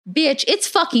Bitch, it's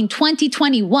fucking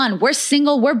 2021. We're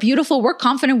single, we're beautiful, we're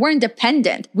confident, we're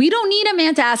independent. We don't need a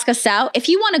man to ask us out. If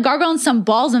you want to gargle on some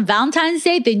balls on Valentine's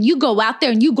Day, then you go out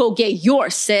there and you go get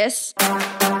yours, sis.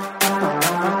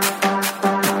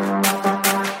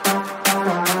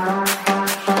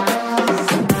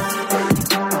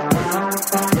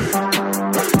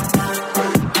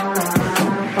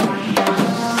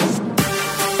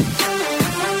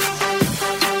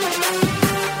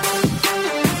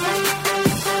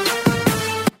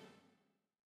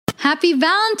 Happy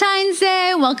Valentine's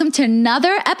Day. Welcome to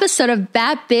another episode of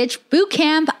Bad Bitch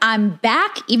Bootcamp. I'm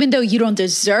back, even though you don't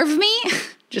deserve me.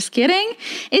 Just kidding.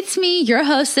 It's me, your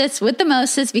hostess with the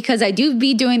mostest, because I do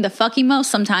be doing the fucking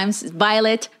most sometimes,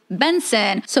 Violet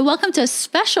Benson. So welcome to a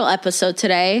special episode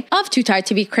today of Too Tired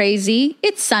to Be Crazy.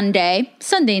 It's Sunday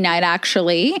night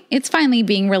actually. It's finally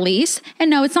being released.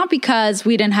 And no, it's not because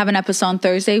we didn't have an episode on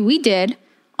Thursday. We did.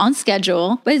 On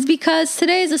schedule, but it's because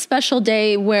today is a special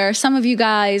day where some of you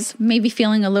guys may be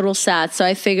feeling a little sad. So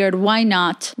I figured, why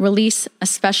not release a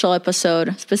special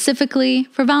episode specifically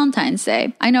for Valentine's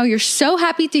Day? I know you're so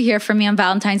happy to hear from me on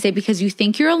Valentine's Day because you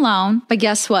think you're alone, but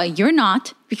guess what? You're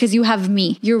not, because you have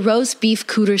me, your roast beef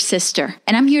cooter sister.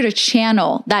 And I'm here to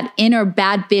channel that inner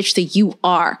bad bitch that you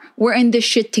are. We're in this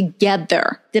shit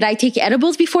together. Did I take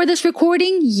edibles before this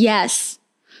recording? Yes.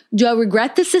 Do I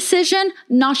regret this decision?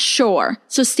 Not sure.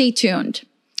 So stay tuned.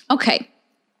 Okay.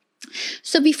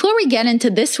 So before we get into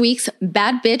this week's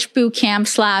Bad Bitch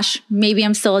Bootcamp / maybe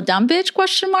I'm still a dumb bitch ?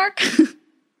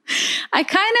 I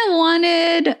kind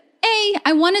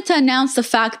of wanted to announce the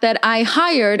fact that I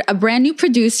hired a brand new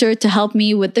producer to help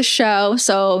me with the show.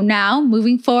 So now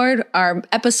moving forward, our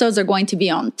episodes are going to be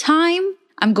on time.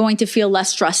 I'm going to feel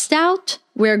less stressed out.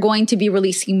 We're going to be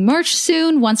releasing merch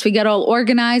soon. Once we get all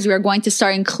organized, we are going to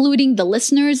start including the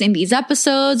listeners in these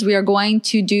episodes. We are going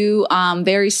to do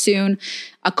very soon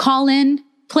a call-in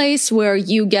place where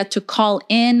you get to call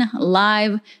in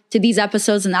live to these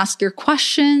episodes and ask your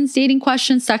questions, dating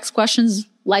questions, sex questions,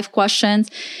 life questions.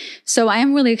 So I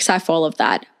am really excited for all of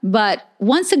that. But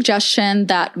one suggestion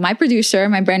that my brand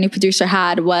new producer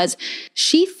had was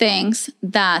she thinks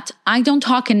that I don't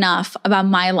talk enough about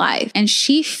my life and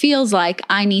she feels like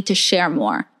I need to share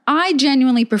more. I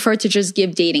genuinely prefer to just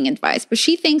give dating advice, but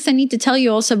she thinks I need to tell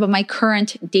you also about my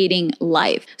current dating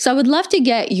life. So I would love to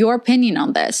get your opinion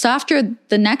on this. So after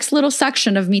the next little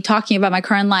section of me talking about my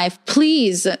current life,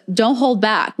 please don't hold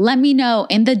back. Let me know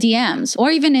in the DMs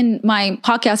or even in my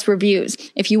podcast reviews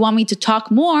if you want me to talk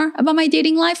more about my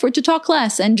dating life or to talk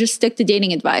less and just stick to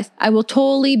dating advice. I will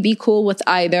totally be cool with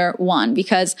either one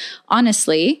because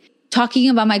honestly, talking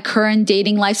about my current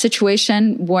dating life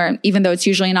situation, where even though it's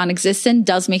usually non-existent,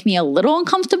 does make me a little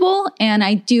uncomfortable. And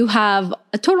I do have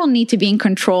a total need to be in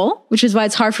control, which is why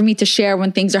it's hard for me to share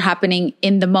when things are happening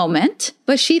in the moment.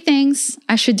 But she thinks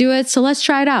I should do it, so let's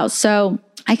try it out. So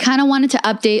I kind of wanted to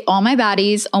update all my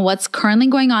baddies on what's currently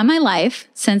going on in my life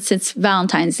since it's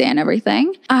Valentine's Day and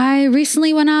everything. I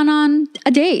recently went out on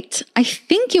a date. I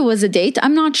think it was a date.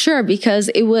 I'm not sure because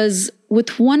it was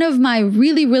with one of my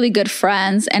really, really good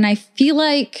friends. And I feel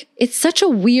like it's such a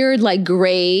weird,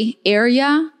 gray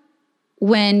area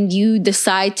when you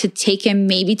decide to take him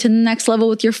maybe to the next level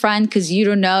with your friend because you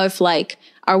don't know if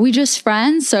are we just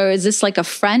friends or is this a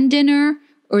friend dinner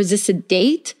or is this a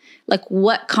date?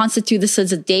 What constitutes this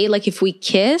as a date? If we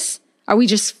kiss, are we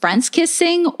just friends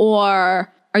kissing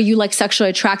or are you sexually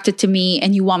attracted to me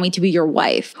and you want me to be your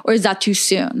wife? Or is that too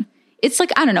soon? It's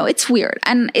I don't know. It's weird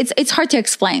and it's hard to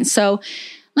explain. So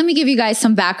let me give you guys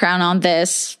some background on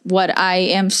this, what I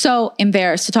am so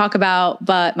embarrassed to talk about,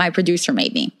 but my producer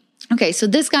made me. Okay, so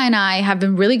this guy and I have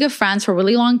been really good friends for a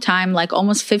really long time,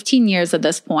 almost 15 years at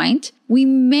this point. We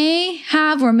may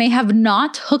have or may have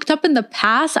not hooked up in the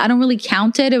past. I don't really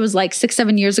count it. It was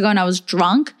 6-7 years ago and I was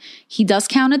drunk. He does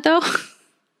count it though.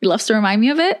 He loves to remind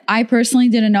me of it. I personally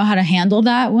didn't know how to handle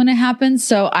that when it happened.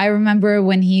 So I remember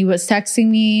when he was texting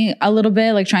me a little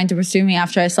bit, trying to pursue me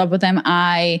after I slept with him,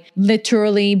 I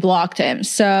literally blocked him.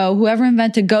 So whoever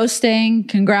invented ghosting,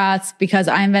 congrats, because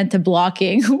I invented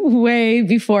blocking way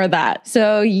before that.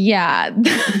 So yeah,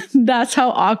 that's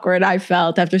how awkward I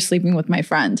felt after sleeping with my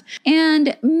friend.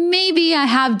 And maybe I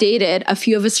have dated a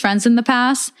few of his friends in the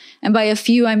past. And by a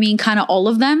few, I mean kind of all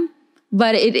of them.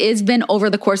 But it has been over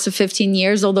the course of 15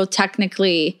 years, although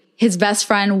technically his best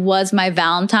friend was my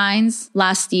Valentine's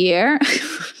last year.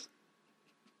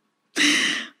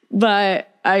 But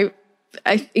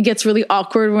it gets really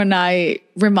awkward when I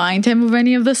remind him of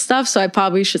any of this stuff. So I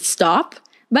probably should stop.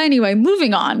 But anyway,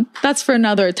 moving on. That's for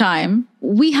another time.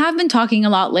 We have been talking a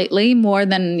lot lately, more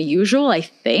than usual, I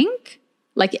think.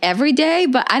 like every day,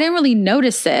 but I didn't really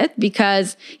notice it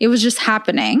because it was just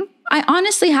happening. I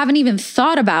honestly haven't even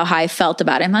thought about how I felt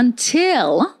about him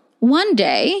until one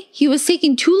day he was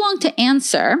taking too long to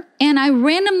answer, and I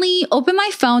randomly opened my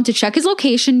phone to check his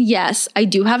location. Yes, I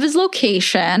do have his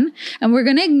location, and we're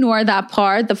going to ignore that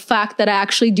part, the fact that I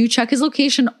actually do check his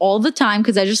location all the time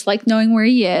because I just like knowing where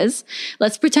he is.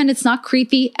 Let's pretend it's not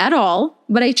creepy at all.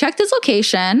 But I checked his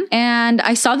location and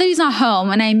I saw that he's not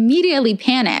home, and I immediately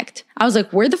panicked. I was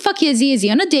like, where the fuck is he? Is he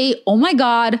on a date? Oh my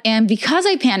God. And because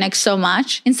I panicked so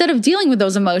much, instead of dealing with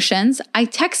those emotions, I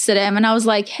texted him and I was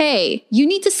like, hey, you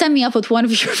need to set me up with one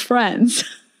of your friends.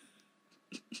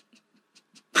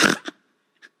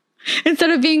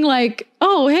 Instead of being like,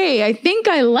 oh, hey, I think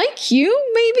I like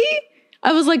you, maybe.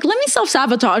 I was like, let me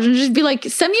self-sabotage and just be like,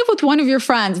 set me up with one of your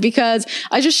friends because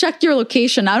I just checked your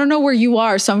location. I don't know where you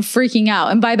are, so I'm freaking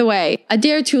out. And by the way, a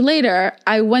day or two later,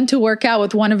 I went to work out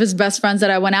with one of his best friends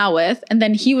that I went out with. And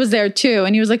then he was there too.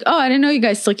 And he was like, oh, I didn't know you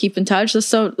guys still keep in touch. That's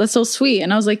so sweet.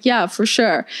 And I was like, yeah, for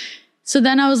sure. So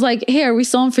then I was like, hey, are we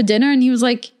still on for dinner? And he was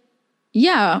like,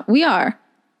 yeah, we are.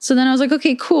 So then I was like,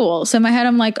 okay, cool. So in my head,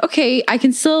 I'm like, okay, I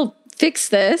can still fix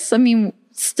this. I mean,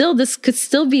 this could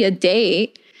still be a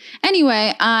date.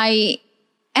 Anyway, I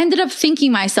ended up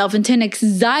thinking myself into an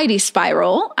anxiety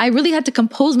spiral. I really had to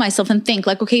compose myself and think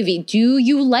like, okay, V, do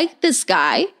you like this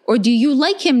guy? Or do you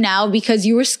like him now because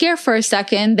you were scared for a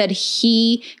second that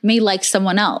he may like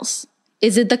someone else?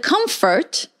 Is it the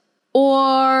comfort,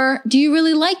 or do you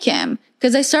really like him?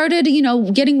 Because I started,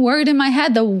 getting worried in my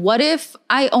head that what if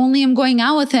I only am going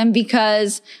out with him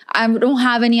because I don't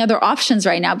have any other options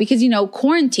right now because,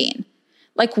 quarantine.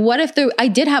 Like, what if I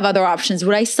did have other options?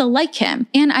 Would I still like him?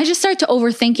 And I just started to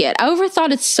overthink it. I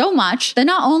overthought it so much that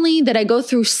not only did I go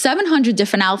through 700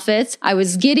 different outfits, I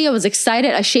was giddy, I was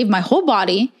excited, I shaved my whole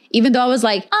body, even though I was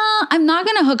like, I'm not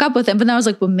going to hook up with him. But then I was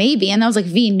like, well, maybe. And I was like,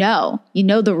 V, no, you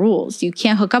know the rules. You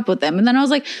can't hook up with him. And then I was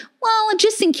like, well,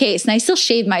 just in case. And I still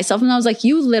shaved myself. And I was like,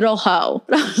 you little hoe.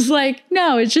 But I was like,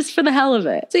 no, it's just for the hell of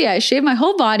it. So yeah, I shaved my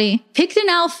whole body, picked an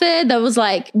outfit that was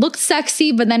like, looked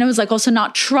sexy, but then it was like also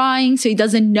not trying. So he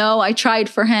doesn't know I tried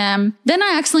for him. Then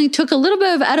I accidentally took a little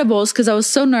bit of edibles because I was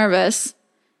so nervous,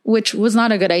 which was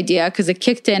not a good idea because it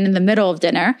kicked in the middle of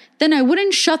dinner. Then I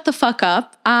wouldn't shut the fuck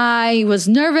up. I was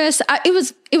nervous.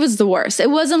 It was the worst. It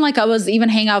wasn't like I was even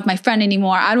hanging out with my friend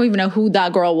anymore. I don't even know who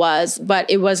that girl was, but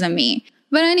it wasn't me.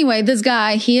 But anyway, this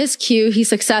guy, he is cute, he's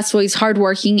successful, he's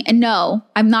hardworking. And no,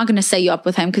 I'm not going to set you up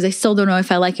with him because I still don't know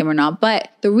if I like him or not.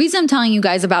 But the reason I'm telling you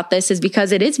guys about this is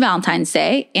because it is Valentine's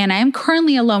Day and I am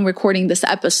currently alone recording this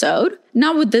episode.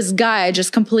 Not with this guy I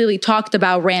just completely talked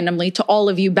about randomly to all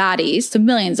of you baddies, to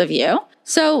millions of you.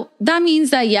 So that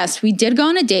means that yes, we did go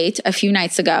on a date a few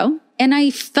nights ago. And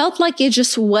I felt like it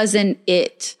just wasn't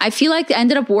it. I feel like I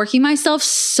ended up working myself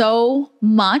so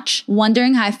much,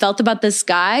 wondering how I felt about this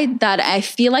guy, that I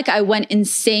feel like I went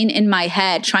insane in my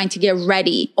head trying to get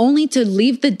ready, only to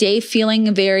leave the day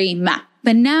feeling very meh.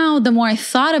 But now, the more I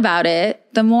thought about it,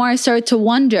 the more I started to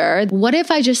wonder, what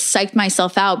if I just psyched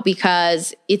myself out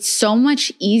because it's so much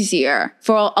easier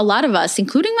for a lot of us,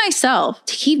 including myself,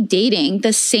 to keep dating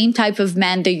the same type of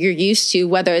men that you're used to,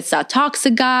 whether it's that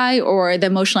toxic guy or the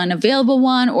emotionally unavailable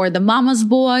one or the mama's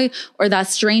boy or that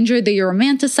stranger that you're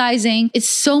romanticizing. It's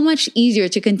so much easier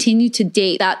to continue to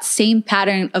date that same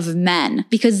pattern of men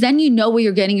because then you know what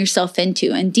you're getting yourself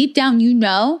into. And deep down, you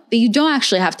know that you don't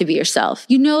actually have to be yourself.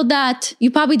 You know that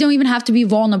you probably don't even have to be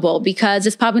vulnerable because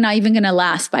it's probably not even going to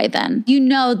last by then. You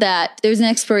know that there's an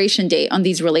expiration date on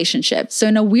these relationships. So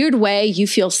in a weird way, you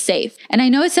feel safe. And I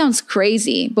know it sounds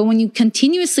crazy, but when you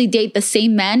continuously date the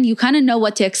same men, you kind of know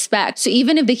what to expect. So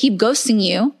even if they keep ghosting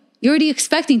you, you're already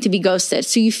expecting to be ghosted.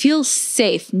 So you feel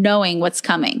safe knowing what's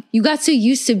coming. You got so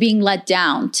used to being let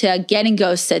down, to getting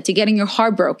ghosted, to getting your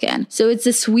heart broken. So it's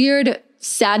this weird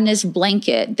sadness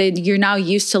blanket that you're now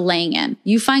used to laying in.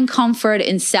 You find comfort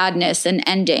in sadness and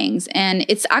endings. And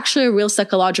it's actually a real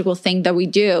psychological thing that we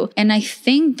do. And I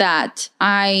think that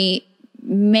I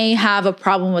may have a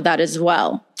problem with that as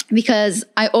well, because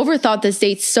I overthought this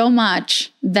date so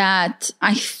much that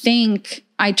I think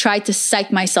I tried to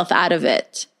psych myself out of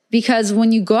it. Because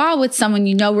when you go out with someone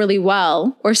you know really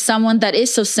well, or someone that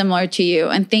is so similar to you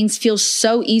and things feel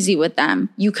so easy with them,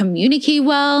 you communicate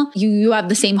well, you have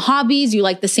the same hobbies, you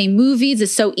like the same movies,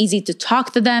 it's so easy to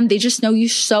talk to them. They just know you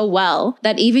so well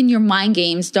that even your mind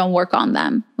games don't work on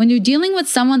them. When you're dealing with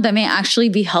someone that may actually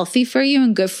be healthy for you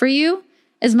and good for you,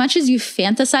 as much as you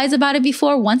fantasize about it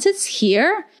before, once it's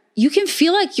here, you can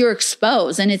feel like you're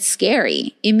exposed and it's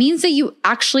scary. It means that you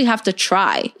actually have to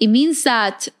try. It means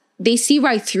that they see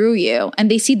right through you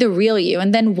and they see the real you.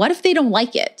 And then what if they don't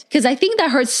like it? Because I think that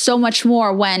hurts so much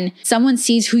more when someone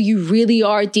sees who you really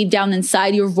are deep down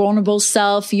inside, your vulnerable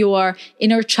self, your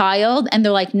inner child, and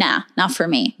they're like, nah, not for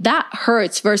me. That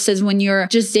hurts versus when you're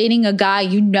just dating a guy,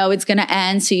 you know it's going to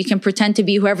end so you can pretend to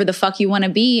be whoever the fuck you want to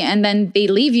be. And then they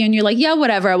leave you and you're like, yeah,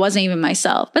 whatever. I wasn't even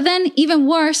myself. But then even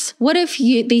worse, what if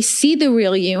they see the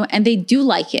real you and they do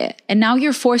like it? And now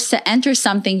you're forced to enter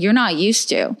something you're not used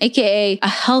to, aka a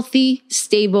healthy,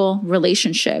 stable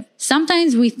relationship.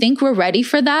 Sometimes we think we're ready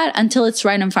for that until it's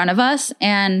right in front of us.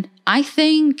 And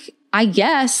I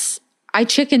guess I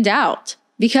chickened out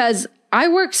because I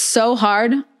work so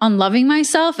hard on loving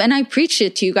myself and I preach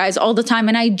it to you guys all the time.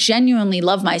 And I genuinely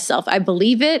love myself. I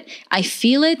believe it. I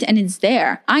feel it and it's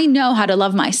there. I know how to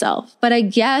love myself, but I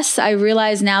guess I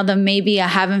realize now that maybe I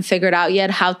haven't figured out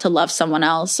yet how to love someone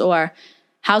else or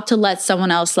how to let someone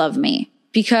else love me.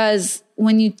 Because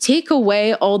when you take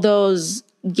away all those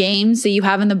games that you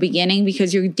have in the beginning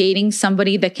because you're dating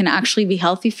somebody that can actually be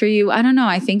healthy for you, I don't know.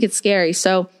 I think it's scary.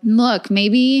 So look,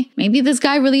 maybe this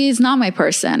guy really is not my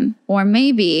person. Or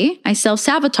maybe I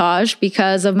self-sabotage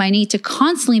because of my need to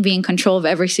constantly be in control of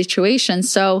every situation.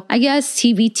 So I guess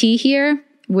TBT here,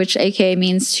 which aka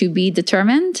means to be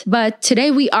determined. But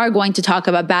today we are going to talk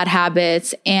about bad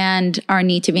habits and our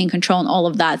need to be in control and all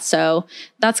of that. So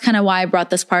that's kind of why I brought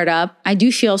this part up. I do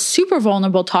feel super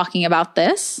vulnerable talking about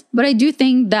this, but I do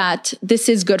think that this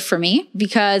is good for me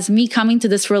because me coming to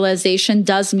this realization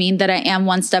does mean that I am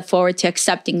one step forward to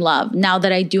accepting love. Now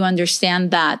that I do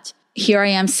understand that here I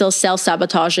am still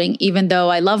self-sabotaging, even though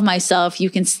I love myself, you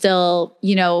can still,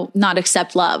 not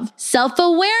accept love.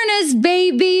 Self-awareness,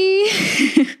 baby.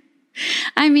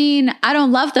 I mean, I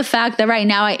don't love the fact that right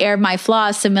now I air my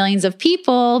flaws to millions of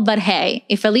people, but hey,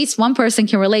 if at least one person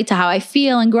can relate to how I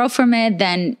feel and grow from it,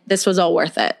 then this was all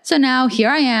worth it. So now here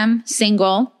I am,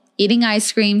 single, eating ice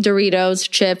cream, Doritos,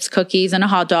 chips, cookies, and a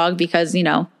hot dog because,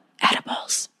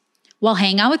 edibles. While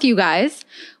hanging out with you guys,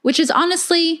 which is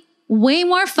honestly way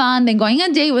more fun than going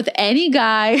on a date with any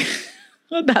guy.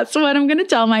 That's what I'm going to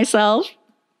tell myself.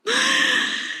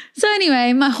 So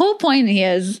anyway, my whole point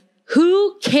is,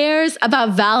 who cares about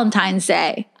Valentine's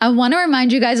Day? I want to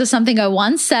remind you guys of something I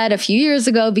once said a few years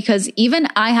ago because even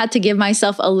I had to give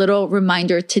myself a little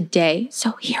reminder today.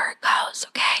 So here it goes,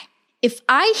 okay? If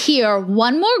I hear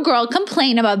one more girl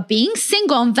complain about being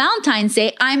single on Valentine's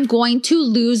Day, I'm going to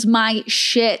lose my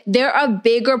shit. There are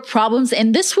bigger problems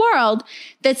in this world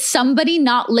than somebody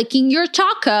not licking your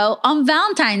taco on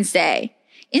Valentine's Day.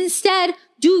 Instead,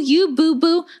 do you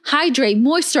boo-boo, hydrate,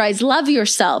 moisturize, love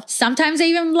yourself. Sometimes I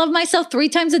even love myself 3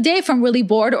 times a day if I'm really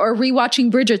bored or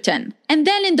rewatching Bridgerton. And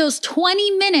then in those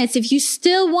 20 minutes, if you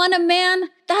still want a man,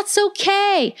 that's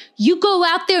okay. You go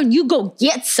out there and you go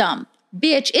get some.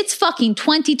 Bitch, it's fucking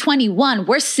 2021.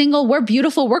 We're single, we're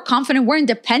beautiful, we're confident, we're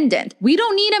independent. We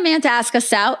don't need a man to ask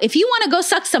us out. If you want to go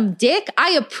suck some dick,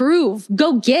 I approve.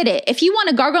 Go get it. If you want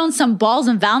to gargle on some balls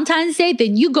on Valentine's Day,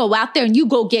 then you go out there and you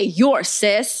go get yours,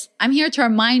 sis. I'm here to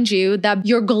remind you that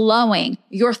you're glowing,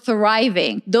 you're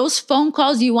thriving. Those phone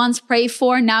calls you once prayed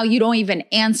for, now you don't even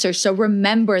answer. So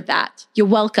remember that. You're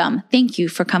welcome. Thank you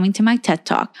for coming to my TED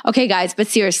Talk. Okay, guys, but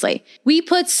seriously, we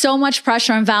put so much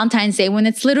pressure on Valentine's Day when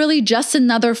it's literally just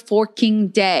another forking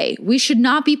day. We should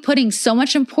not be putting so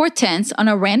much importance on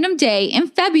a random day in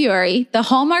February the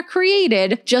Hallmark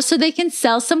created just so they can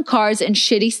sell some cards and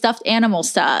shitty stuffed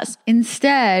animals to us.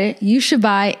 Instead, you should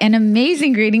buy an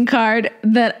amazing greeting card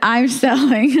that I'm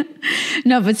selling.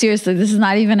 No, but seriously, this is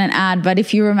not even an ad. But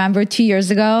if you remember 2 years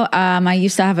ago, I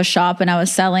used to have a shop and I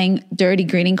was selling dirty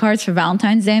greeting cards for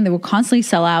Valentine's Day and they would constantly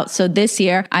sell out. So this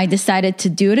year I decided to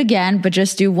do it again, but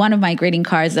just do one of my greeting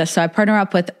cards. So I partner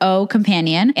up with O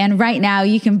Companion. And right now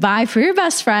you can buy for your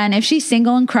best friend. If she's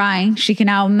single and crying, she can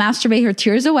now masturbate her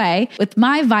tears away with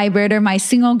my vibrator, my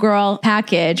single girl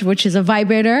package, which is a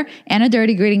vibrator and a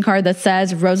dirty greeting card that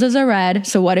says roses are red.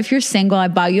 So what if you're single? I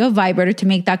bought you a vibrator to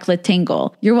make that clit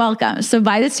tingle. You're welcome. So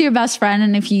buy this to your best friend.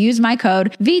 And if you use my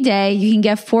code VDAY, you can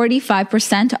get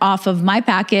 45% off of my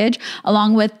package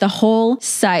along with the whole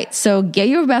site. So get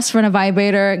your best friend a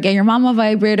vibrator, get your mom a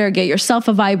vibrator, get yourself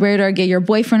a vibrator, get your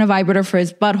boyfriend a vibrator for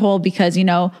his butthole because,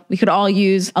 we could all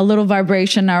use a little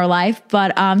vibration in our life.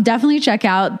 But definitely check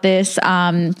out this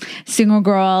single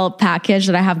girl package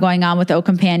that I have going on with O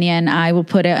Companion. I will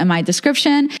put it in my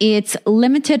description. It's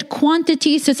limited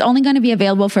quantity, so it's only going to be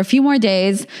available for a few more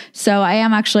days. So I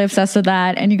am actually obsessed with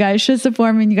that. And you guys should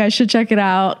support me and you guys should check it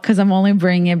out because I'm only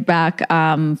bringing it back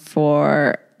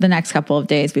for the next couple of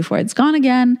days before it's gone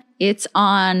again. It's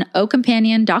on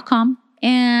ocompanion.com.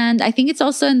 And I think it's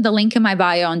also in the link in my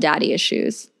bio on Daddy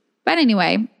Issues. But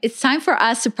anyway, it's time for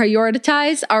us to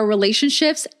prioritize our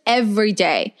relationships every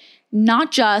day,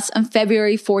 not just on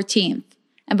February 14th.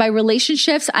 And by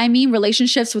relationships, I mean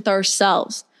relationships with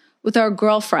ourselves, with our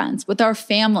girlfriends, with our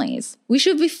families. We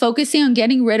should be focusing on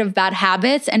getting rid of bad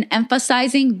habits and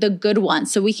emphasizing the good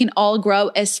ones so we can all grow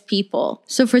as people.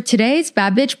 So for today's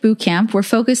Bad Bitch Bootcamp, we're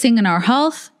focusing on our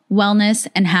health, wellness,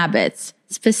 and habits.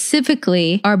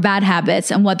 Specifically, our bad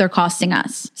habits and what they're costing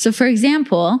us. So for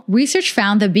example, research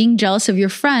found that being jealous of your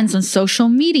friends on social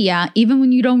media, even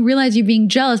when you don't realize you're being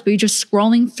jealous, but you're just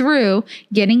scrolling through,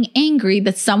 getting angry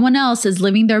that someone else is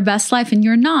living their best life and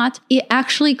you're not, it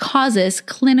actually causes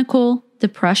clinical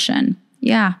depression.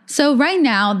 Yeah. So right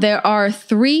now, there are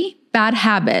 3 bad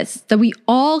habits that we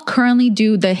all currently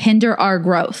do that hinder our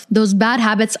growth. Those bad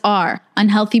habits are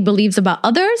unhealthy beliefs about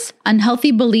others,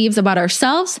 unhealthy beliefs about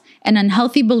ourselves, and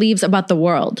unhealthy beliefs about the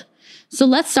world. So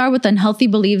let's start with unhealthy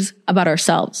beliefs about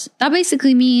ourselves. That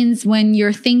basically means when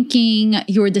you're thinking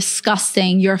you're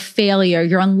disgusting, you're a failure,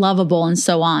 you're unlovable, and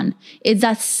so on. It's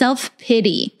that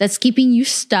self-pity that's keeping you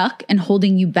stuck and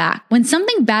holding you back. When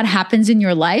something bad happens in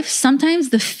your life, sometimes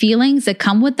the feelings that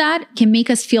come with that can make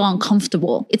us feel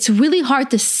uncomfortable. It's really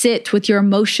hard to sit with your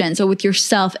emotions or with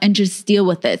yourself and just deal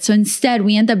with it. So instead,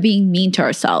 we end up being mean to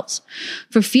ourselves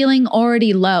for feeling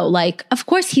already low. Like, of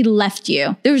course he left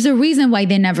you. There's a reason why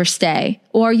they never stay.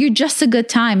 Or you're just a good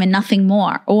time and nothing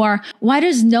more. Or why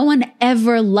does no one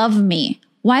ever love me?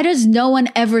 Why does no one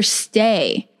ever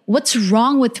stay? What's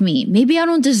wrong with me? Maybe I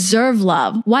don't deserve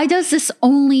love. Why does this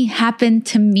only happen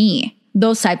to me?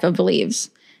 Those type of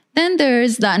beliefs. Then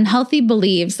there's the unhealthy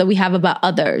beliefs that we have about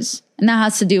others. And that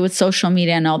has to do with social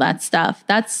media and all that stuff.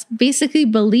 That's basically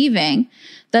believing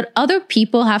that other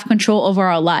people have control over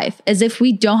our life, as if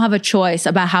we don't have a choice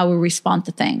about how we respond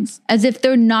to things, as if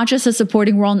they're not just a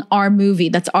supporting role in our movie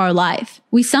that's our life.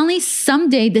 We suddenly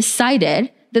someday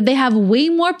decided that they have way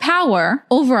more power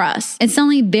over us. And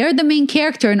suddenly they're the main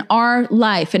character in our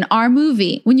life, in our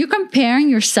movie. When you're comparing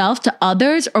yourself to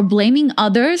others or blaming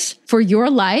others for your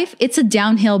life, it's a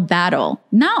downhill battle.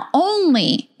 Not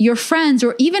only your friends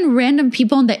or even random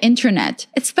people on the internet,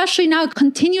 especially now it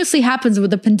continuously happens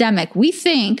with the pandemic. We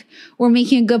think we're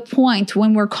making a good point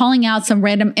when we're calling out some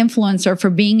random influencer for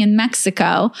being in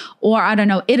Mexico or, I don't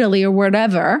know, Italy or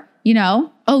whatever. You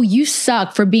know, oh, you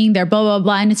suck for being there, blah, blah,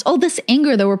 blah. And it's all this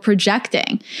anger that we're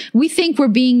projecting. We think we're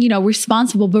being,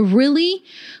 responsible, but really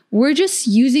we're just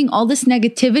using all this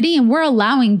negativity and we're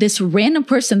allowing this random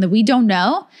person that we don't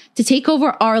know to take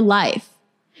over our life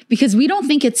because we don't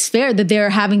think it's fair that they're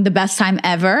having the best time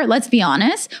ever. Let's be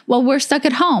honest. While we're stuck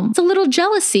at home, it's a little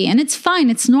jealousy and it's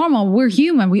fine. It's normal. We're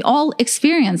human. We all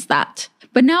experience that.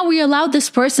 But now we allowed this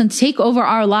person to take over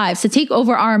our lives, to take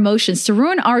over our emotions, to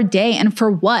ruin our day. And for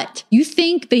what? You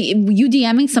think that you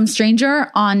DMing some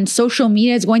stranger on social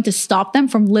media is going to stop them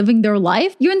from living their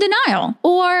life? You're in denial.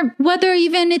 Or whether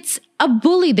even it's a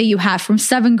bully that you had from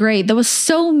 7th grade that was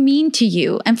so mean to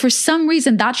you. And for some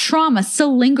reason, that trauma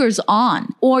still lingers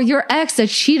on. Or your ex that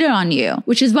cheated on you,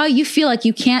 which is why you feel like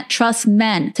you can't trust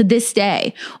men to this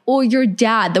day. Or your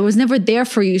dad that was never there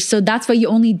for you. So that's why you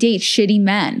only date shitty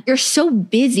men. You're so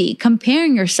busy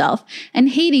comparing yourself and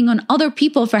hating on other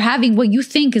people for having what you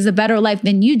think is a better life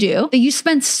than you do, that you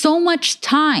spend so much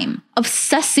time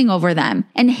obsessing over them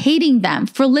and hating them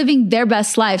for living their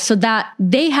best life so that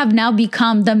they have now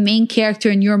become the main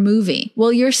character in your movie.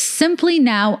 Well, you're simply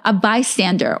now a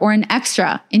bystander or an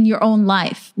extra in your own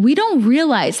life. We don't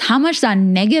realize how much that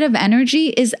negative energy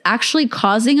is actually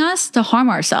causing us to harm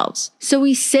ourselves. So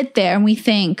we sit there and we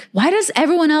think, why does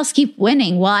everyone else keep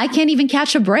winning? Well, I can't even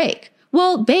catch a break.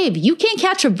 Well, babe, you can't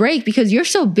catch a break because you're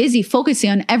so busy focusing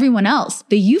on everyone else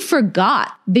that you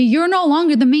forgot that you're no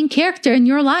longer the main character in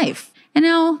your life. And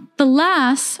now the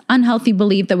last unhealthy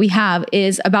belief that we have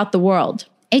is about the world,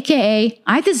 aka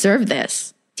I deserve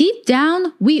this. Deep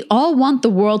down, we all want the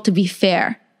world to be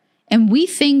fair. And we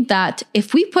think that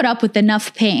if we put up with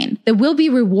enough pain, that we'll be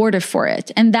rewarded for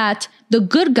it. And that the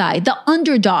good guy, the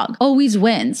underdog, always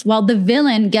wins while the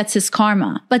villain gets his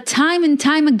karma. But time and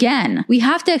time again, we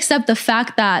have to accept the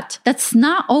fact that that's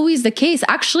not always the case.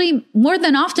 Actually, more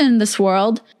than often in this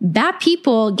world, bad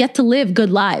people get to live good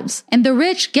lives. And the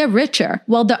rich get richer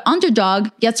while the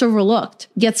underdog gets overlooked,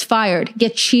 gets fired,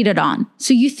 gets cheated on.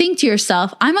 So you think to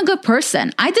yourself, I'm a good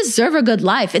person. I deserve a good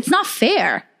life. It's not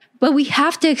fair. But we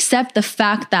have to accept the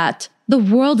fact that the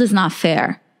world is not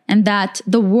fair and that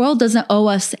the world doesn't owe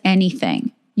us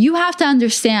anything. You have to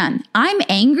understand, I'm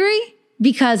angry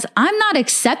because I'm not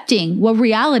accepting what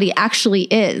reality actually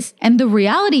is. And the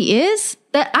reality is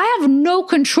that I have no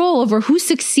control over who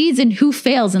succeeds and who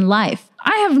fails in life.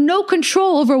 I have no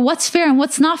control over what's fair and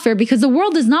what's not fair because the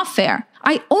world is not fair.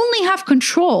 I only have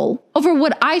control over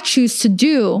what I choose to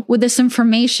do with this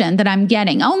information that I'm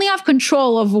getting. I only have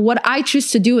control over what I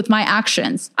choose to do with my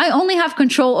actions. I only have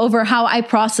control over how I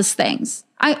process things.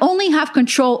 I only have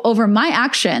control over my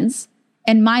actions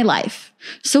and my life.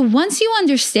 So once you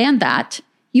understand that,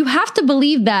 you have to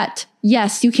believe that,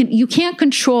 yes, you can't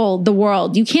control the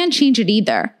world. You can't change it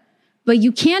either, but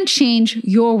you can change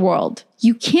your world.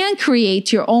 You can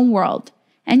create your own world.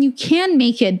 And you can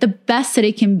make it the best that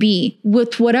it can be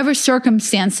with whatever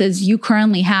circumstances you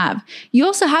currently have. You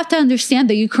also have to understand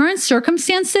that your current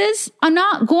circumstances are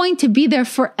not going to be there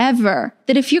forever.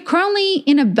 That if you're currently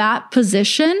in a bad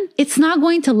position, it's not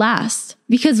going to last.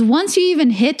 Because once you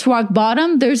even hit rock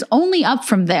bottom, there's only up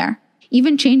from there.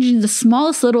 Even changing the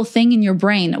smallest little thing in your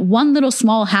brain, one little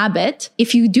small habit,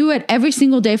 if you do it every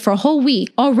single day for a whole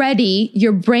week, already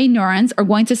your brain neurons are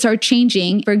going to start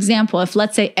changing. For example, if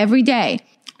let's say every day,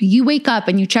 you wake up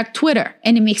and you check Twitter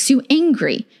and it makes you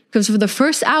angry because for the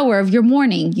first hour of your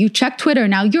morning, you check Twitter.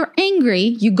 Now you're angry.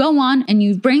 You go on and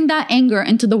you bring that anger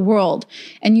into the world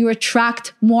and you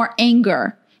attract more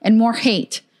anger and more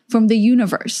hate from the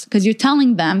universe because you're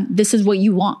telling them this is what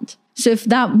you want. So if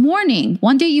that morning,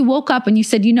 one day you woke up and you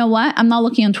said, you know what? I'm not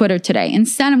looking on Twitter today.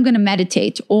 Instead, I'm going to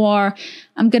meditate or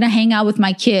I'm going to hang out with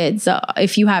my kids.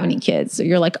 If you have any kids,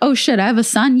 you're like, oh shit, I have a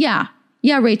son. Yeah,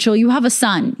 Rachel, you have a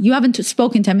son. You haven't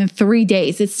spoken to him in 3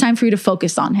 days. It's time for you to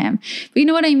focus on him. But you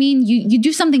know what I mean? You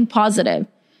do something positive.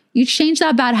 You change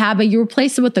that bad habit. You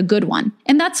replace it with a good one.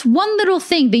 And that's one little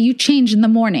thing that you change in the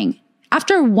morning.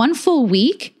 After one full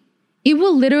week, it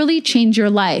will literally change your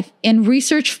life. And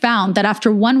research found that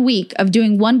after 1 week of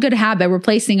doing one good habit,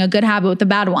 replacing a good habit with a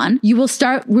bad one, you will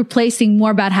start replacing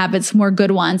more bad habits, more good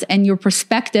ones, and your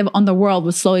perspective on the world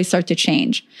will slowly start to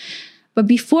change. But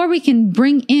before we can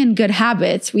bring in good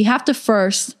habits, we have to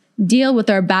first deal with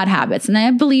our bad habits. And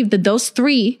I believe that those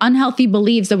 3 unhealthy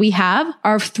beliefs that we have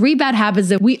are 3 bad habits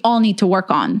that we all need to work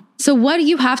on. So what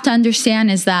you have to understand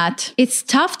is that it's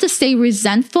tough to stay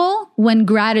resentful when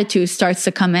gratitude starts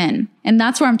to come in. And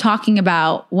that's what I'm talking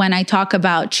about when I talk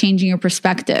about changing your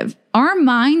perspective. Our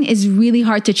mind is really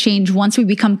hard to change once we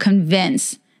become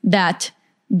convinced that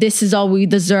this is all we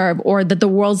deserve, or that the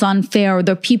world's unfair, or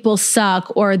the people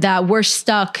suck, or that we're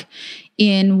stuck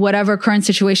in whatever current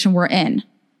situation we're in.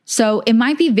 So it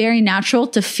might be very natural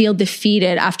to feel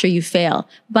defeated after you fail,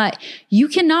 but you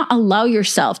cannot allow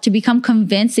yourself to become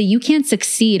convinced that you can't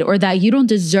succeed or that you don't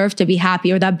deserve to be happy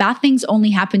or that bad things only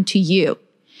happen to you.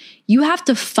 You have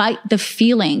to fight the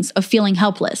feelings of feeling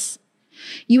helpless.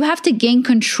 You have to gain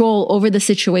control over the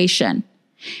situation.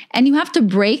 And you have to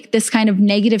break this kind of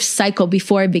negative cycle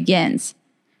before it begins.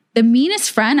 The meanest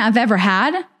friend I've ever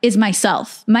had is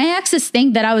myself. My exes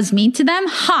think that I was mean to them.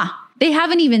 They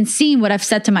haven't even seen what I've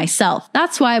said to myself.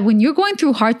 That's why when you're going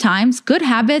through hard times, good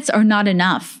habits are not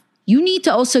enough. You need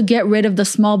to also get rid of the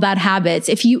small bad habits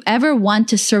if you ever want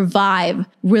to survive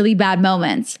really bad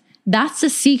moments. That's the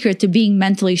secret to being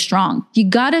mentally strong. You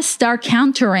gotta start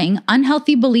countering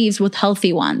unhealthy beliefs with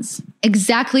healthy ones.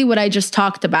 Exactly what I just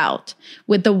talked about.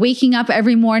 With the waking up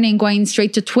every morning, going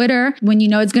straight to Twitter when you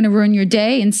know it's going to ruin your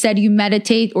day. Instead, you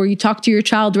meditate or you talk to your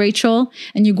child, Rachel,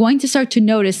 and you're going to start to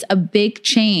notice a big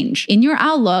change in your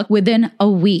outlook within a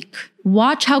week.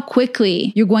 Watch how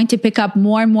quickly you're going to pick up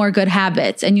more and more good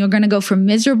habits, and you're going to go from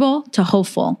miserable to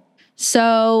hopeful.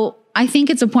 So I think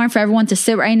it's important for everyone to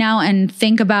sit right now and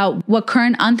think about what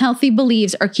current unhealthy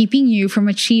beliefs are keeping you from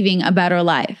achieving a better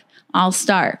life. I'll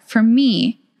start. For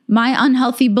me, my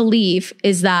unhealthy belief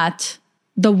is that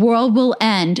the world will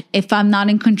end if I'm not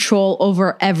in control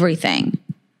over everything.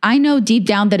 I know deep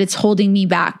down that it's holding me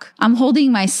back. I'm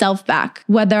holding myself back,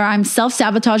 whether I'm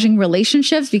self-sabotaging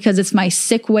relationships because it's my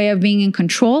sick way of being in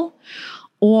control,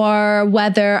 or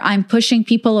whether I'm pushing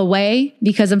people away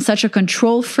because I'm such a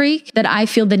control freak that I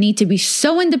feel the need to be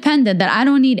so independent that I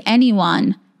don't need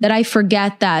anyone, that I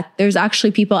forget that there's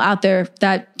actually people out there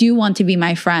that do want to be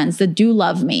my friends, that do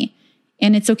love me.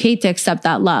 And it's okay to accept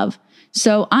that love.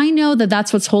 So I know that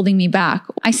that's what's holding me back.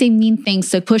 I say mean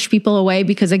things to push people away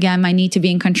because, again, my need to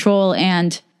be in control.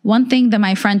 And one thing that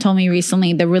my friend told me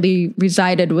recently that really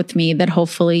resided with me that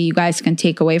hopefully you guys can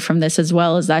take away from this as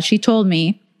well is that she told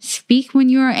me, speak when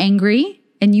you are angry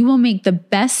and you will make the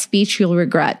best speech you'll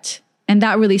regret. And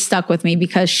that really stuck with me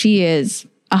because she is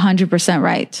 100%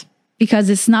 right.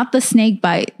 Because it's not the snake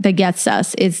bite that gets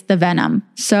us, it's the venom.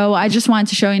 So I just wanted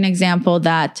to show you an example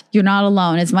that you're not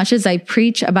alone. As much as I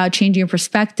preach about changing your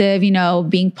perspective,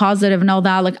 being positive and all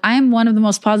that, like I am one of the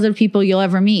most positive people you'll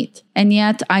ever meet. And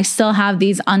yet I still have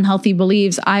these unhealthy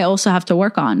beliefs I also have to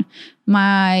work on.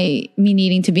 Me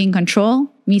needing to be in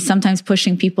control, me sometimes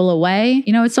pushing people away,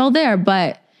 it's all there,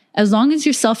 but As long as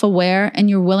you're self-aware and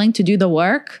you're willing to do the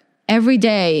work, every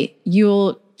day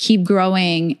you'll keep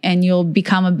growing and you'll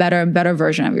become a better and better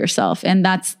version of yourself. And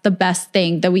that's the best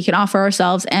thing that we can offer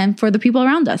ourselves and for the people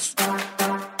around us.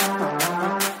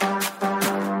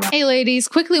 Hey ladies,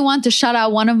 quickly want to shout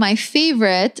out one of my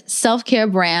favorite self-care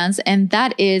brands, and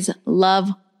that is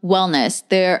Love Wellness.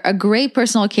 They're a great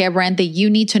personal care brand that you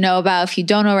need to know about if you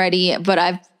don't already, but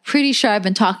I'm pretty sure I've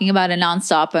been talking about it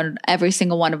nonstop on every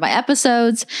single one of my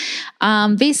episodes.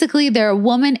 Basically, they're a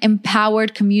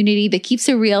woman-empowered community that keeps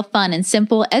it real, fun, and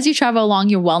simple as you travel along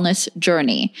your wellness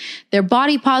journey. They're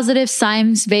body positive,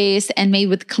 science-based, and made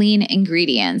with clean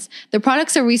ingredients. Their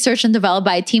products are researched and developed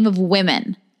by a team of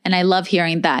women. And I love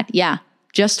hearing that. Yeah,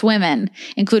 just women,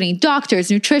 including doctors,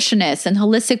 nutritionists, and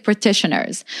holistic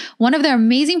practitioners. One of their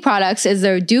amazing products is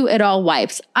their Do It All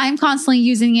wipes. I'm constantly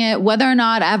using it. Whether or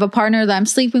not I have a partner that I'm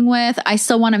sleeping with, I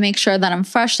still want to make sure that I'm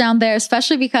fresh down there,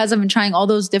 especially because I've been trying all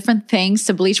those different things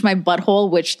to bleach my butthole,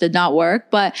 which did not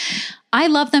work. But I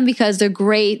love them because they're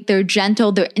great, they're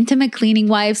gentle, they're intimate cleaning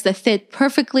wipes that fit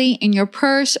perfectly in your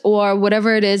purse or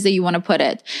whatever it is that you want to put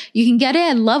it. You can get it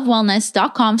at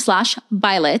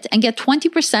lovewellness.com/Violet and get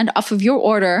 20% off of your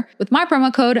order with my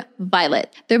promo code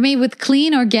Violet. They're made with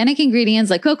clean organic ingredients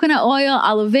like coconut oil,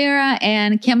 aloe vera,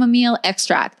 and chamomile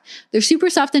extract. They're super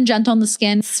soft and gentle on the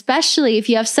skin, especially if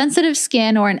you have sensitive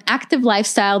skin or an active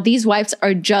lifestyle. These wipes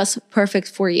are just perfect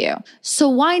for you. So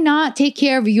why not take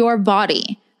care of your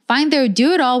body? Find their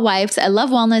Do It All wipes at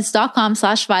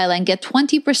lovewellness.com/Violet and get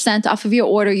 20% off of your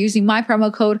order using my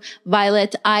promo code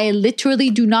Violet. I literally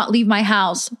do not leave my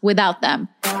house without them.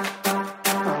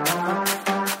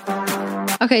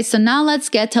 Okay, so now let's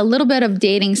get to a little bit of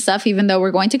dating stuff, even though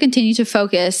we're going to continue to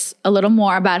focus a little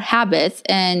more about habits.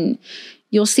 And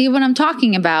you'll see what I'm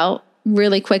talking about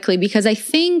really quickly, because I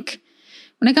think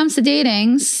when it comes to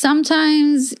dating,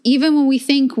 sometimes even when we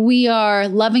think we are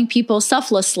loving people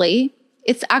selflessly,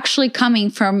 it's actually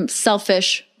coming from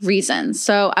selfish reasons.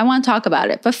 So I want to talk about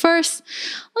it. But first,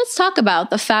 let's talk about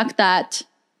the fact that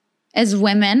as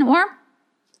women, or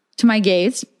to my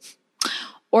gays,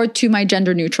 or to my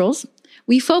gender neutrals,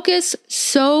 we focus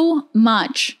so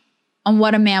much on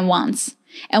what a man wants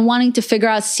and wanting to figure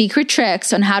out secret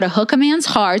tricks on how to hook a man's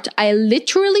heart. I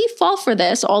literally fall for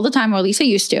this all the time, or at least I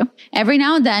used to. Every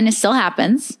now and then, it still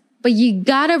happens. But you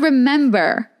gotta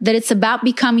remember that it's about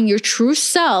becoming your true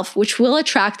self, which will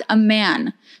attract a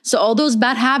man. So all those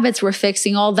bad habits we're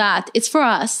fixing, all that, it's for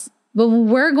us. But when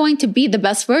we're going to be the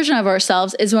best version of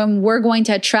ourselves is when we're going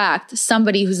to attract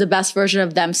somebody who's the best version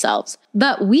of themselves.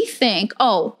 But we think,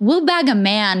 oh, we'll bag a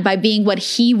man by being what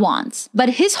he wants. But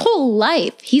his whole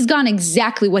life, he's gotten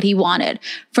exactly what he wanted.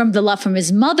 From the love from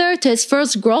his mother to his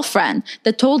first girlfriend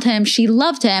that told him she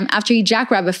loved him after he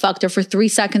jackrabbit fucked her for 3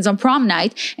 seconds on prom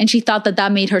night, and she thought that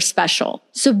that made her special.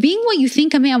 So being what you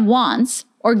think a man wants,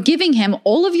 or giving him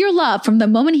all of your love from the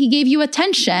moment he gave you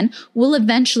attention, will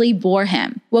eventually bore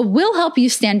him. What will help you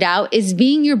stand out is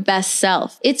being your best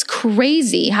self. It's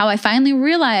crazy how I finally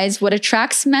realized what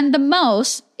attracts men the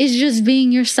most is just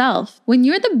being yourself. When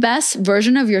you're the best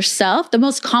version of yourself, the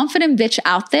most confident bitch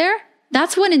out there,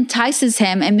 that's what entices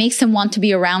him and makes him want to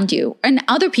be around you, and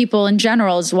other people in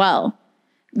general as well.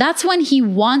 That's when he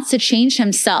wants to change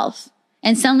himself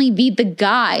and suddenly be the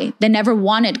guy that never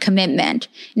wanted commitment.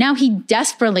 Now he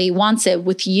desperately wants it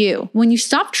with you. When you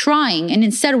stop trying and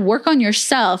instead work on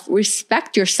yourself,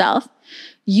 respect yourself,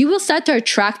 you will start to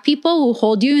attract people who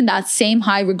hold you in that same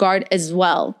high regard as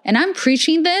well. And I'm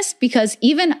preaching this because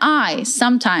even I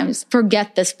sometimes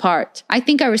forget this part. I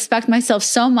think I respect myself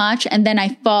so much, and then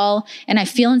I fall and I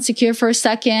feel insecure for a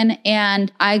second,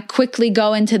 and I quickly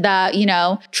go into that,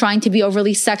 trying to be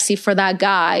overly sexy for that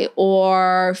guy,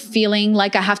 or feeling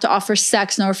like I have to offer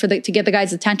sex in order to get the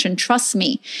guy's attention. Trust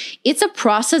me, it's a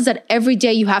process that every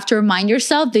day you have to remind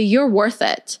yourself that you're worth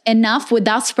it enough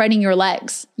without spreading your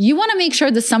legs. You want to make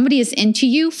sure that somebody is into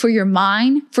you for your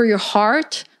mind, for your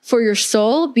heart, for your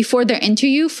soul, before they're into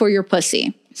you for your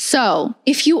pussy. So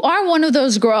if you are one of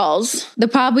those girls that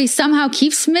probably somehow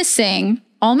keeps missing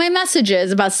all my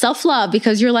messages about self-love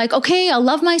because you're like, okay, I'll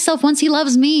love myself once he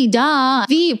loves me, duh.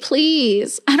 V,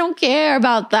 please. I don't care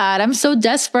about that. I'm so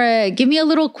desperate. Give me a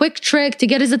little quick trick to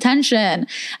get his attention.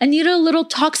 I need a little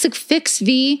toxic fix,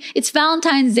 V. It's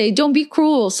Valentine's Day. Don't be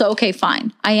cruel. So, okay,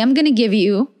 fine. I am going to give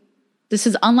you, this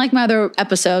is unlike my other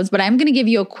episodes, but I'm going to give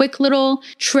you a quick little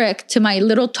trick to my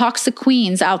little toxic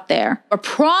queens out there. Or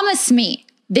promise me,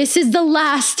 this is the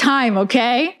last time,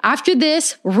 okay? After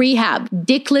this, rehab,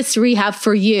 dickless rehab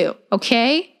for you,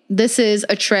 okay? this is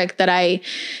a trick that I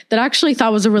actually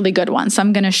thought was a really good one. So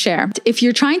I'm going to share. If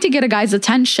you're trying to get a guy's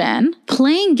attention,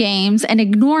 playing games and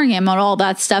ignoring him and all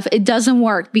that stuff, it doesn't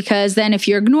work, because then if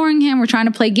you're ignoring him or trying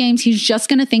to play games, he's just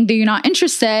going to think that you're not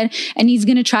interested, and he's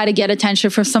going to try to get attention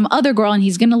from some other girl, and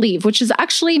he's going to leave, which is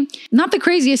actually not the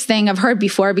craziest thing I've heard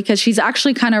before, because she's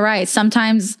actually kind of right.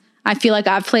 Sometimes I feel like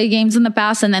I've played games in the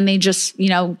past and then they just,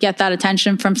 get that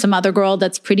attention from some other girl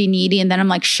that's pretty needy. And then I'm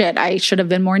like, shit, I should have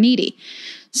been more needy.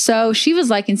 So she was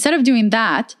like, instead of doing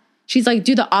that, she's like,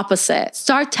 do the opposite.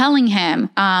 Start telling him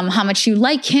how much you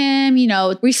like him,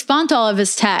 respond to all of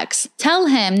his texts. Tell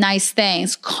him nice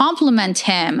things. Compliment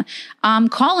him.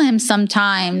 Call him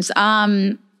sometimes.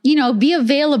 Be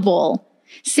available.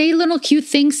 Say little cute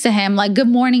things to him, like good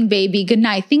morning, baby, good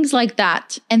night, things like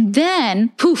that. And then,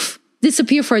 poof,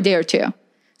 disappear for a day or two.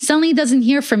 Suddenly he doesn't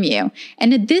hear from you.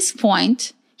 And at this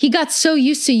point, he got so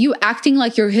used to you acting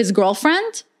like you're his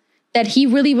girlfriend that he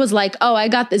really was like, oh, I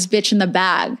got this bitch in the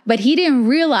bag. But he didn't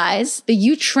realize that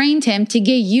you trained him to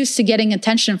get used to getting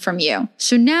attention from you.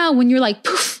 So now when you're like,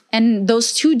 poof, and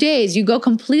those 2 days you go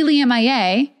completely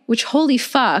MIA, which holy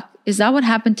fuck, is that what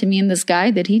happened to me and this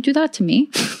guy? Did he do that to me?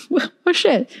 Oh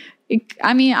shit.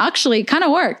 Actually it kind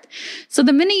of worked. So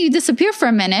the minute you disappear for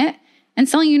a minute, and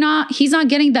suddenly he's not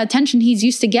getting the attention he's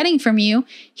used to getting from you,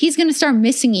 he's going to start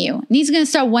missing you. And he's going to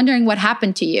start wondering what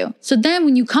happened to you. So then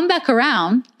when you come back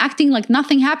around, acting like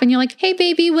nothing happened, you're like, hey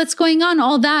baby, what's going on?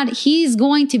 All that. He's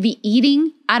going to be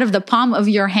eating out of the palm of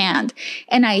your hand.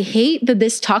 And I hate that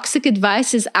this toxic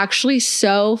advice is actually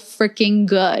so freaking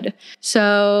good.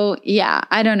 So yeah,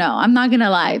 I don't know. I'm not going to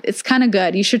lie. It's kind of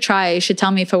good. You should try it. You should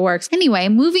tell me if it works. Anyway,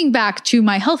 moving back to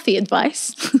my healthy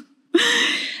advice.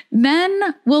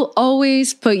 Men will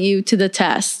always put you to the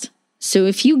test. So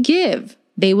if you give,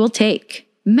 they will take.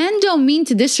 Men don't mean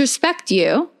to disrespect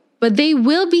you, but they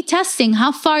will be testing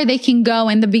how far they can go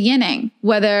in the beginning.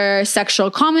 Whether sexual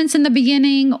comments in the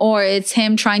beginning, or it's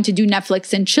him trying to do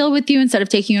Netflix and chill with you instead of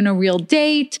taking you on a real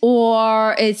date,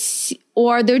 or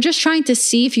they're just trying to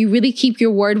see if you really keep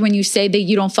your word when you say that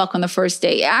you don't fuck on the first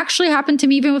date. It actually happened to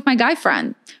me even with my guy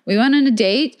friend. We went on a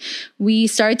date, we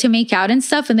started to make out and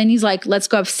stuff, and then he's like, let's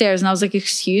go upstairs. And I was like,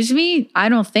 excuse me? I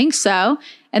don't think so.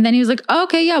 And then he was like, oh,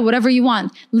 okay, yeah, whatever you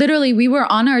want. Literally, we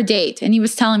were on our date and he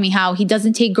was telling me how he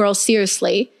doesn't take girls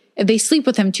seriously if they sleep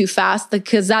with him too fast,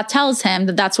 because that tells him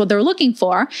that that's what they're looking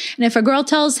for. And if a girl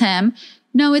tells him,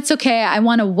 no, it's okay, I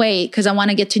want to wait because I want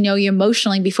to get to know you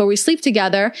emotionally before we sleep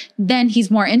together, then he's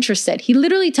more interested. He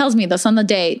literally tells me this on the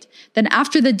date. Then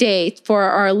after the date, for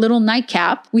our little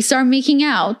nightcap, we start making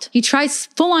out. He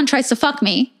full on tries to fuck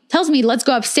me, tells me, let's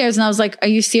go upstairs. And I was like, are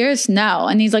you serious? No.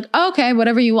 And he's like, oh, okay,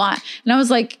 whatever you want. And I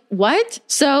was like, what?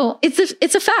 So it's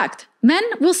a fact. Men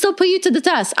will still put you to the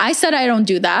test. I said I don't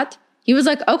do that. He was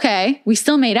like, okay, we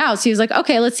still made out. So he was like,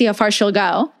 okay, let's see how far she'll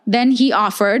go. Then he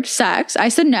offered sex. I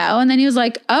said no. And then he was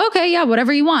like, oh, okay, yeah,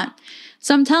 whatever you want.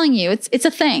 So I'm telling you, it's a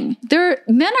thing.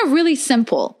 Men are really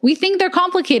simple. We think they're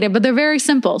complicated, but they're very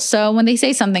simple. So when they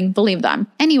say something, believe them.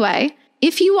 Anyway,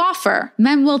 if you offer,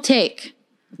 men will take.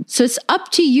 So it's up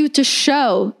to you to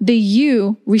show that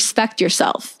you respect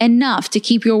yourself enough to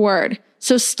keep your word.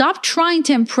 So stop trying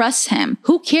to impress him.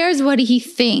 Who cares what he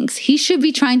thinks? He should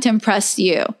be trying to impress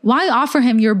you. Why offer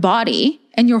him your body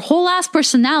and your whole ass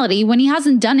personality when he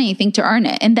hasn't done anything to earn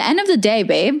it? In the end of the day,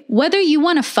 babe, whether you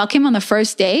want to fuck him on the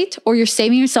first date or you're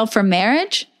saving yourself for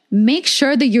marriage, make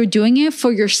sure that you're doing it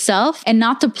for yourself and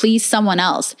not to please someone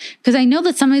else. Because I know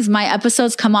that sometimes my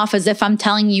episodes come off as if I'm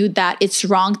telling you that it's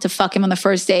wrong to fuck him on the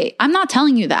first date. I'm not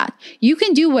telling you that. You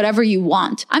can do whatever you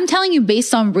want. I'm telling you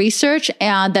based on research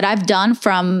that I've done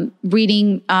from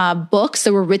reading books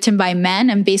that were written by men,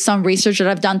 and based on research that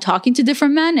I've done talking to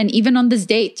different men, and even on this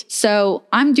date. So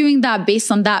I'm doing that based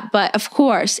on that. But of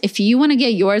course, if you want to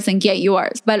get yours, then get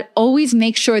yours. But always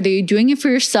make sure that you're doing it for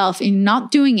yourself and you're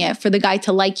not doing it for the guy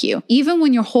to like you. Even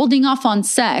when you're holding off on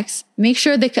sex, make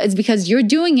sure that it's because you're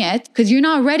doing it because you're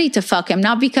not ready to fuck him,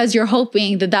 not because you're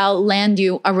hoping that that'll land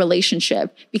you a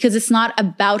relationship, because it's not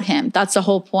about him. That's the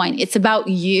whole point. It's about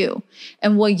you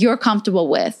and what you're comfortable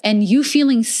with and you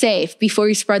feeling safe before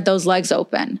you spread those legs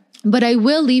open. But I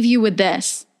will leave you with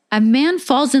this. A man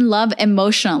falls in love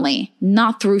emotionally,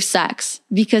 not through sex,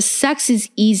 because sex is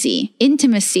easy.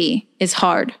 Intimacy is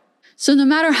hard. So no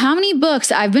matter how many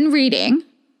books I've been reading,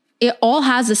 it all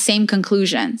has the same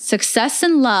conclusion. Success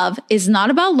in love is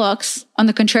not about looks, On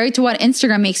the contrary to what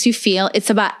Instagram makes you feel, it's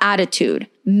about attitude.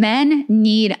 Men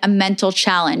need a mental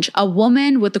challenge, a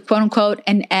woman with a quote unquote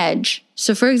an edge.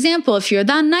 So for example, if you're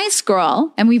that nice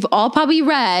girl, and we've all probably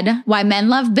read Why Men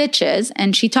Love Bitches,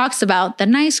 and she talks about the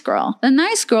nice girl. The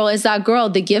nice girl is that girl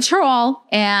that gives her all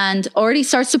and already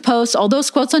starts to post all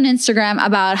those quotes on Instagram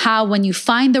about how when you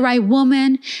find the right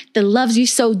woman that loves you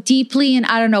so deeply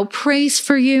and prays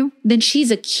for you, then she's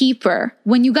a keeper.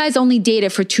 When you guys only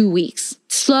dated for 2 weeks.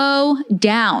 Slow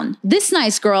down. This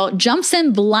nice girl jumps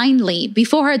in blindly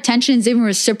before her attention is even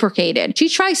reciprocated. She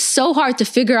tries so hard to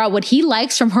figure out what he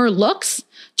likes from her looks,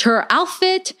 to her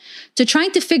outfit, to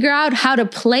trying to figure out how to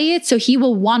play it so he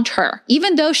will want her,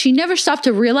 even though she never stopped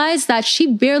to realize that she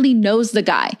barely knows the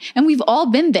guy. And we've all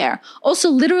been there. Also,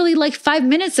 literally like 5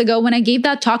 minutes ago when I gave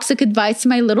that toxic advice to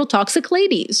my little toxic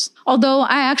ladies. Although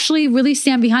I actually really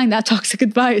stand behind that toxic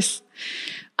advice.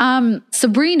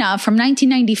 Sabrina from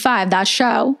 1995, that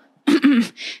show,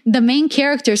 the main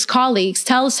character's colleagues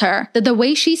tells her that the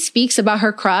way she speaks about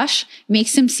her crush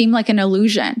makes him seem like an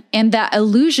illusion, and that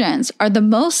illusions are the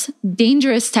most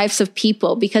dangerous types of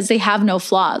people because they have no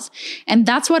flaws. And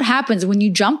that's what happens when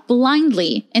you jump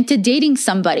blindly into dating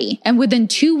somebody, and within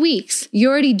 2 weeks,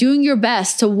 you're already doing your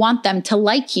best to want them to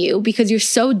like you because you're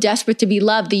so desperate to be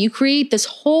loved that you create this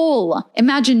whole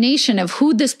imagination of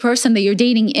who this person that you're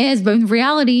dating is, but in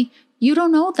reality, you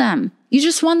don't know them. You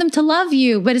just want them to love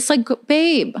you. But it's like,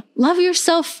 babe, love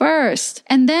yourself first.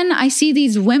 And then I see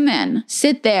these women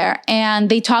sit there and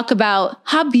they talk about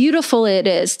how beautiful it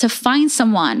is to find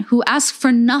someone who asks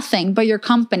for nothing but your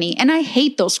company. And I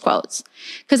hate those quotes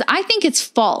because I think it's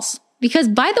false. Because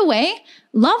by the way,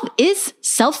 love is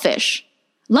selfish.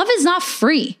 Love is not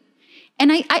free.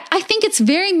 And I think it's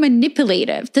very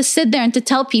manipulative to sit there and to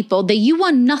tell people that you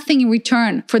want nothing in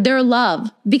return for their love,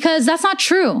 because that's not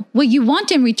true. What you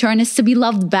want in return is to be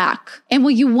loved back. And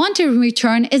what you want in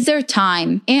return is their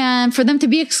time and for them to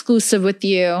be exclusive with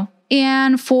you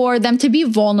and for them to be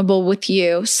vulnerable with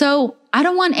you. So I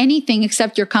don't want anything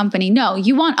except your company. No,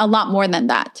 you want a lot more than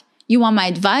that. You want my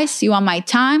advice, you want my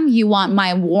time, you want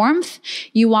my warmth,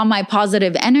 you want my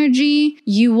positive energy,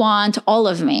 you want all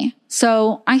of me.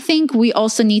 So I think we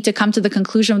also need to come to the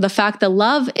conclusion of the fact that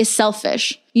love is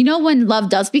selfish. You know when love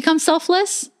does become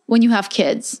selfless? When you have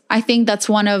kids. I think that's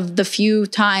one of the few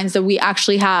times that we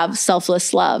actually have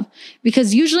selfless love.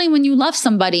 Because usually when you love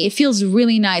somebody, it feels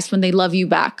really nice when they love you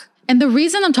back. And the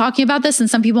reason I'm talking about this, and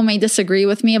some people may disagree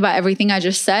with me about everything I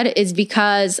just said, is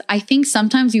because I think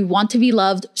sometimes we want to be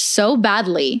loved so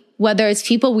badly, whether it's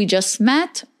people we just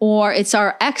met or it's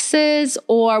our exes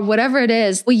or whatever it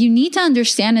is. What you need to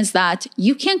understand is that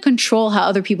you can't control how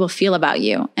other people feel about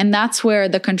you. And that's where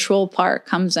the control part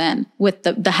comes in with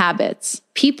the habits.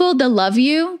 People that love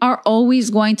you are always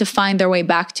going to find their way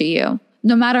back to you.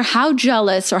 No matter how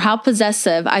jealous or how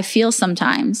possessive I feel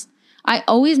sometimes, I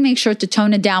always make sure to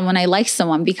tone it down when I like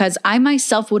someone because I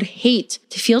myself would hate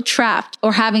to feel trapped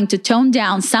or having to tone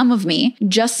down some of me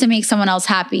just to make someone else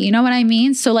happy. You know what I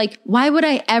mean? So why would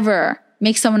I ever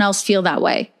make someone else feel that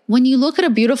way? When you look at a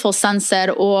beautiful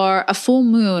sunset or a full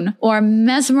moon or a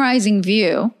mesmerizing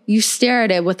view, you stare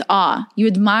at it with awe. You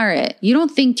admire it. You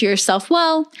don't think to yourself,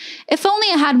 well, if only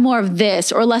I had more of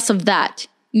this or less of that.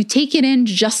 You take it in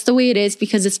just the way it is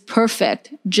because it's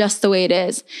perfect, just the way it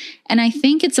is. And I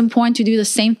think it's important to do the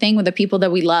same thing with the people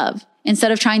that we love.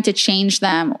 Instead of trying to change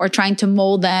them or trying to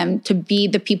mold them to be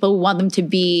the people we want them to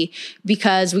be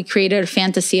because we created a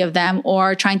fantasy of them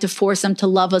or trying to force them to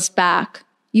love us back.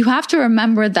 You have to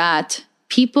remember that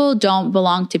people don't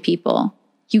belong to people.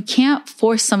 You can't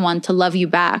force someone to love you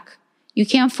back. You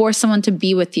can't force someone to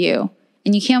be with you.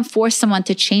 And you can't force someone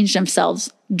to change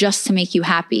themselves just to make you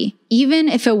happy. Even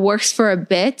if it works for a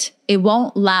bit, it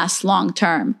won't last long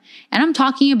term. And I'm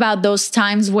talking about those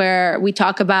times where we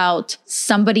talk about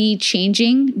somebody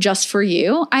changing just for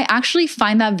you. I actually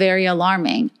find that very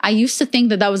alarming. I used to think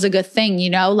that that was a good thing,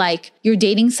 like you're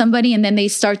dating somebody and then they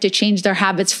start to change their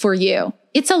habits for you.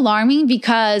 It's alarming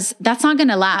because that's not going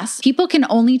to last. People can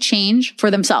only change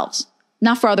for themselves,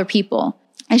 not for other people.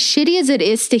 As shitty as it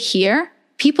is to hear,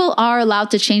 people are allowed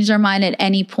to change their mind at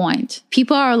any point.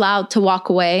 People are allowed to walk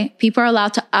away. People are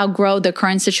allowed to outgrow the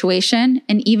current situation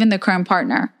and even the current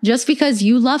partner. Just because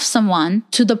you love someone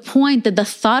to the point that the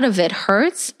thought of it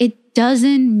hurts, it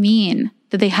doesn't mean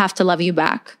that they have to love you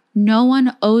back. No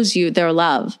one owes you their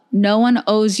love. No one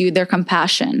owes you their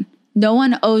compassion. No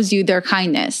one owes you their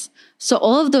kindness. So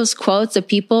all of those quotes that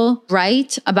people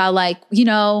write about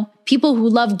people who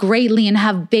love greatly and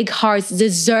have big hearts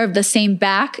deserve the same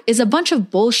back is a bunch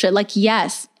of bullshit.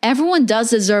 Yes, everyone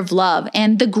does deserve love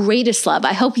and the greatest love.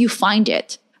 I hope you find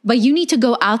it. but you need to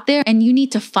go out there and you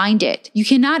need to find it. You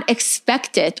cannot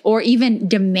expect it or even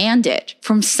demand it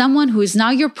from someone who is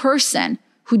not your person,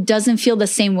 who doesn't feel the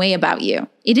same way about you.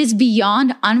 It is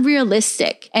beyond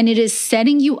unrealistic, and it is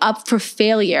setting you up for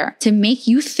failure to make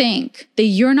you think that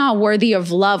you're not worthy of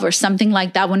love or something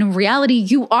like that, when in reality,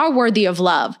 you are worthy of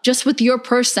love just with your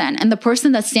person. And the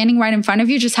person that's standing right in front of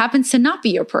you just happens to not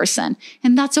be your person.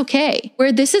 And that's okay.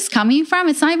 Where this is coming from,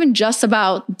 it's not even just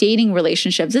about dating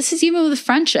relationships. This is even with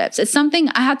friendships. It's something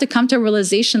I had to come to a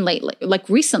realization lately, like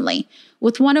recently,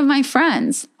 with one of my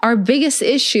friends. Our biggest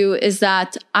issue is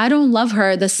that I don't love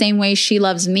her the same way she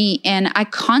loves me, and I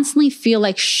constantly feel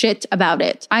like shit about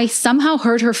it. I somehow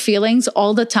hurt her feelings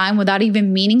all the time without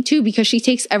even meaning to, because she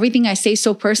takes everything I say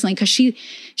so personally, because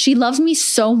she loves me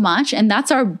so much, and that's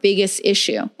our biggest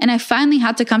issue. And I finally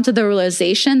had to come to the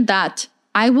realization that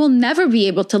I will never be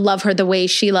able to love her the way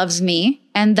she loves me,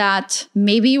 and that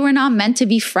maybe we're not meant to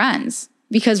be friends,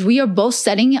 because we are both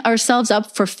setting ourselves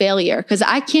up for failure. Because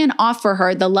I can't offer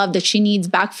her the love that she needs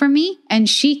back from me, and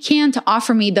she can't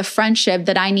offer me the friendship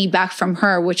that I need back from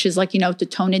her, which is like, to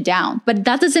tone it down. But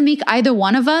that doesn't make either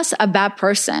one of us a bad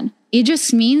person. It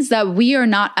just means that we are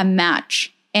not a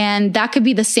match. And that could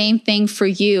be the same thing for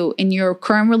you in your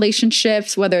current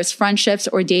relationships, whether it's friendships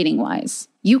or dating wise.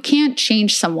 You can't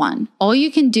change someone. All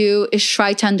you can do is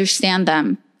try to understand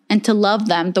them and to love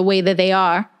them the way that they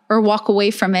are, or walk away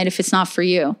from it if it's not for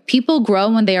you. People grow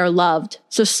when they are loved.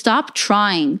 So stop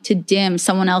trying to dim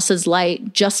someone else's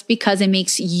light just because it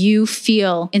makes you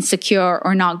feel insecure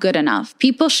or not good enough.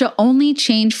 People should only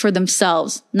change for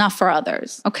themselves, not for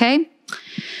others. Okay?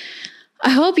 I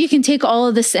hope you can take all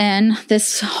of this in.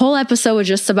 This whole episode was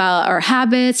just about our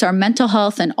habits, our mental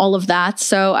health, and all of that.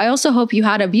 So I also hope you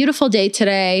had a beautiful day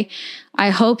today.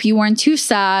 I hope you weren't too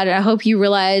sad. I hope you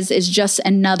realize it's just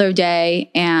another day.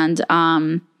 And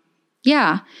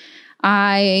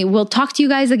I will talk to you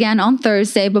guys again on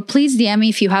Thursday, but please DM me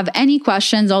if you have any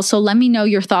questions. Also, let me know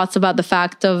your thoughts about the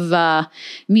fact of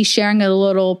me sharing a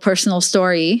little personal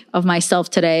story of myself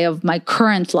today, of my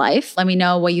current life. Let me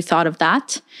know what you thought of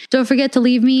that. Don't forget to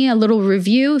leave me a little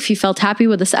review if you felt happy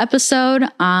with this episode.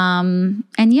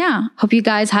 Hope you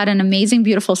guys had an amazing,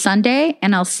 beautiful Sunday,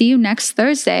 and I'll see you next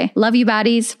Thursday. Love you,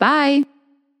 baddies. Bye.